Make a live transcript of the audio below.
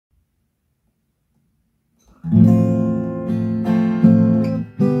We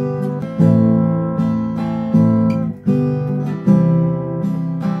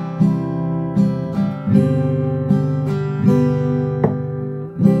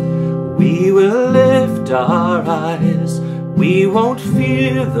will lift our eyes, we won't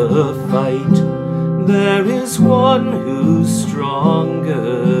fear the fight. There is one who's stronger.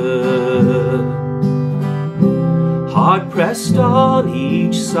 Hard pressed on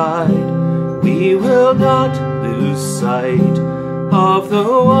each side, we will not lose sight of the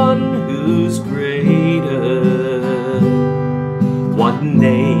one who's greater. One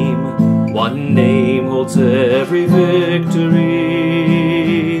name holds every victory.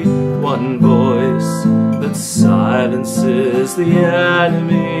 One voice that silences the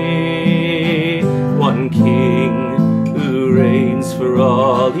enemy. One King who reigns for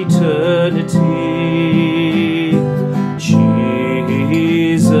all eternity.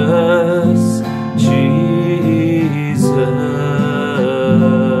 Jesus, Jesus.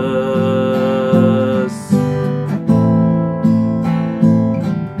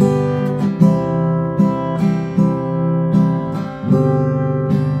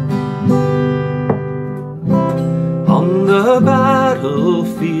 On the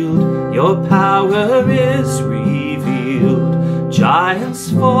battlefield, your power is revealed. Giants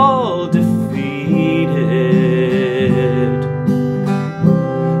fall defeated.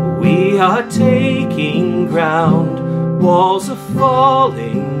 We are taking ground, walls are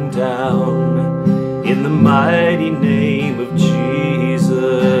falling down, in the mighty name of Jesus.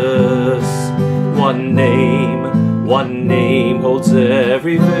 One name holds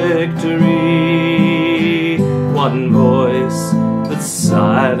every victory. One voice that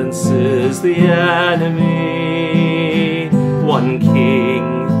silences the enemy. One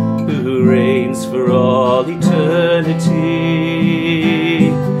King who reigns for all eternity.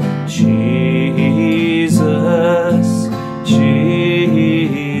 Jesus,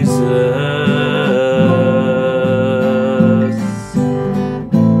 Jesus.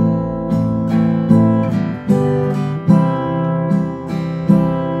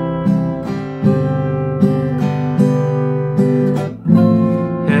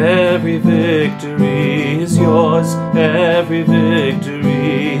 Every victory is yours, every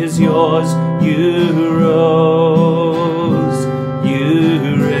victory is yours. You rose,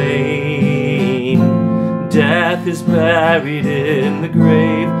 you reign. Death is buried in the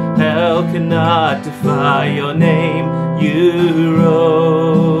grave, hell cannot defy your name. You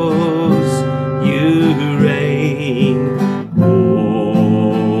rose, you reign.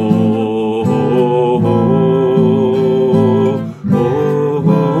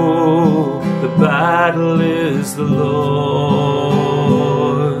 The battle is the Lord's.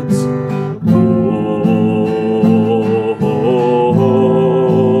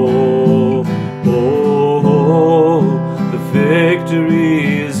 The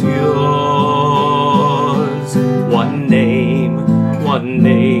victory is yours. One name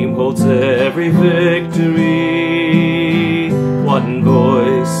holds every victory. One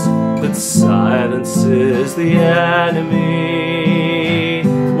voice that silences the enemy.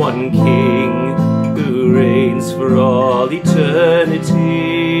 One King who reigns for all eternity.